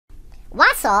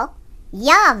Wassail?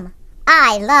 Yum!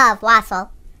 I love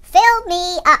wassail. Fill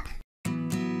me up.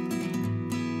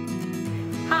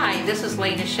 Hi, this is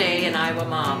Lana Shea, an Iowa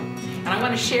mom, and I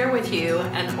want to share with you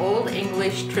an Old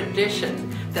English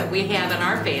tradition that we have in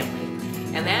our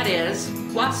family, and that is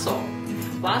wassail.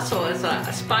 Wassail is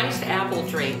a spiced apple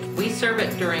drink. We serve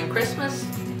it during Christmas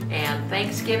and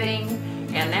Thanksgiving,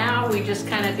 and now we just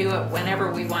kind of do it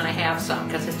whenever we want to have some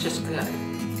because it's just good.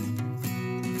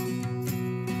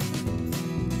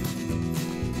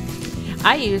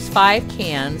 I use 5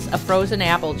 cans of frozen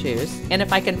apple juice, and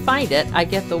if I can find it, I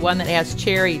get the one that has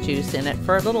cherry juice in it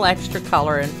for a little extra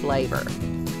color and flavor.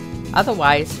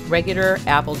 Otherwise, regular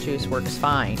apple juice works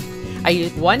fine. I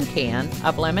use 1 can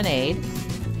of lemonade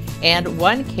and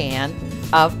 1 can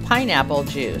of pineapple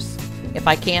juice. If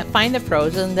I can't find the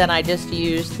frozen, then I just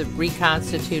use the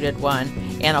reconstituted one,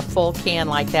 and a full can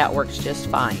like that works just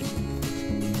fine.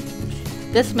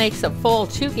 This makes a full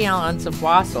 2 gallons of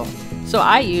wassail. So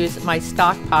I use my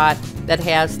stock pot that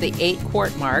has the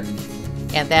 8-quart mark,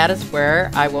 and that is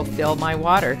where I will fill my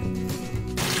water.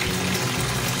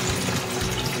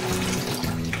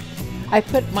 I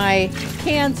put my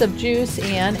cans of juice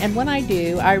in, and when I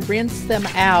do, I rinse them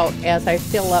out as I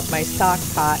fill up my stock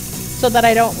pot so that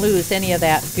I don't lose any of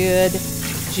that good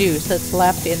juice that's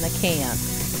left in the can.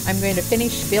 I'm going to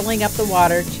finish filling up the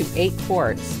water to 8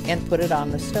 quarts and put it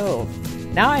on the stove.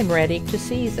 Now I'm ready to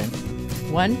season.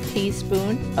 1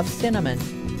 teaspoon of cinnamon,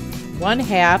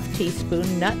 1/2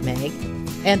 teaspoon nutmeg,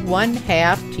 and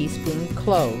 1/2 teaspoon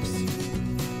cloves.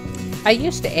 I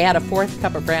used to add a 1/4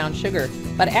 cup of brown sugar,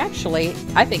 but actually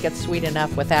I think it's sweet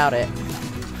enough without it.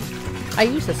 I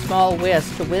use a small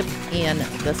whisk to whip in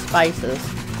the spices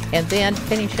and then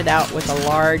finish it out with a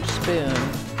large spoon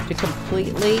to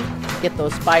completely get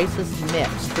those spices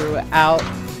mixed throughout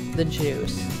the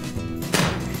juice.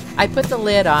 I put the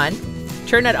lid on,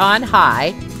 turn it on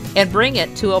high, and bring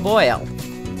it to a boil.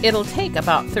 It'll take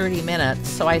about 30 minutes,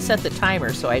 so I set the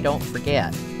timer so I don't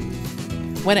forget.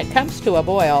 When it comes to a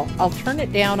boil, I'll turn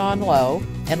it down on low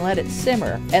and let it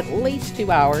simmer at least 2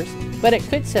 hours, but it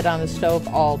could sit on the stove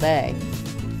all day.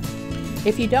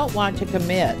 If you don't want to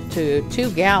commit to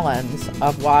 2 gallons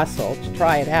of wassail to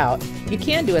try it out, you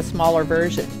can do a smaller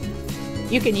version.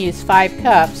 You can use 5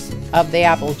 cups of the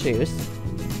apple juice,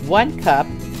 1 cup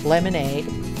lemonade,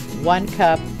 1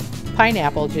 cup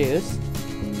pineapple juice,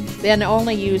 then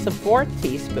only use a 1/4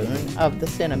 teaspoon of the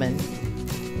cinnamon.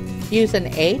 Use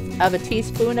 1/8 of a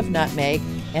teaspoon of nutmeg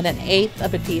and 1/8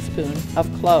 of a teaspoon of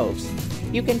cloves.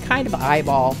 You can kind of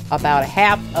eyeball about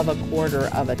 1/2 of a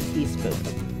 1/4 of a teaspoon.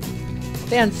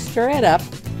 Then stir it up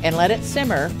and let it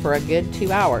simmer for a good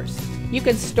 2 hours. You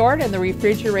can store it in the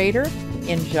refrigerator,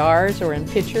 in jars or in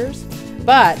pitchers,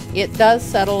 but it does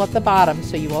settle at the bottom,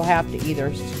 so you will have to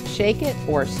either shake it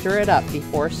or stir it up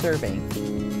before serving.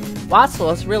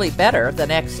 Wassail is really better the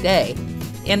next day,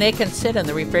 and it can sit in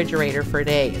the refrigerator for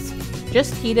days.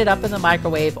 Just heat it up in the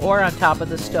microwave or on top of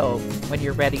the stove when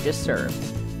you're ready to serve.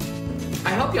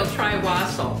 I hope you'll try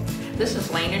wassail. This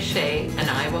is Lana Shea, an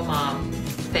Iowa mom.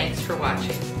 Thanks for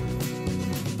watching.